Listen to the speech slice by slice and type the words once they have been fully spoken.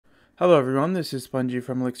Hello everyone, this is Spongy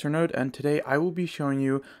from ElixirNode, and today I will be showing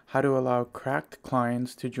you how to allow cracked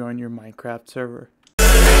clients to join your Minecraft server.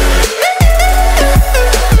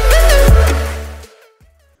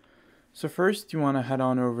 So first you want to head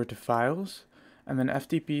on over to Files, and then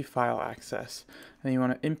FTP File Access, and you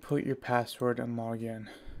want to input your password and log in.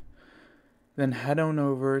 Then head on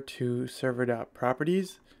over to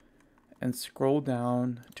Server.Properties and scroll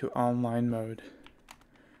down to Online Mode.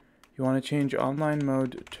 You want to change online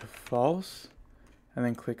mode to false and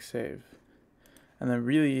then click save. And then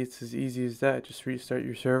really it's as easy as that. Just restart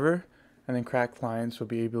your server and then cracked clients will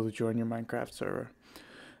be able to join your Minecraft server.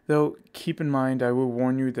 Though keep in mind, I will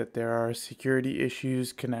warn you that there are security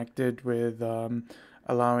issues connected with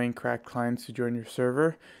allowing cracked clients to join your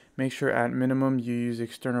server. Make sure at minimum you use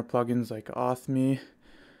external plugins like auth.me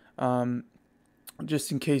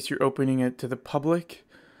just in case you're opening it to the public.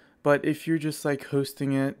 But if you're just like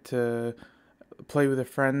hosting it to play with a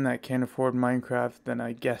friend that can't afford Minecraft, then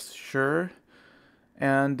I guess sure.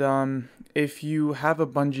 And if you have a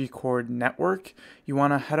bungee cord network, you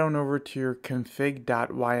want to head on over to your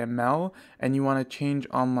config.yml and you want to change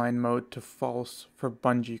online mode to false for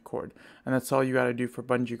bungee cord. And that's all you got to do for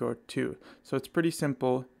bungee cord too. So it's pretty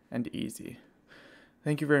simple and easy.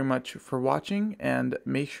 Thank you very much for watching, and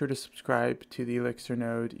make sure to subscribe to the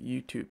ElixirNode YouTube.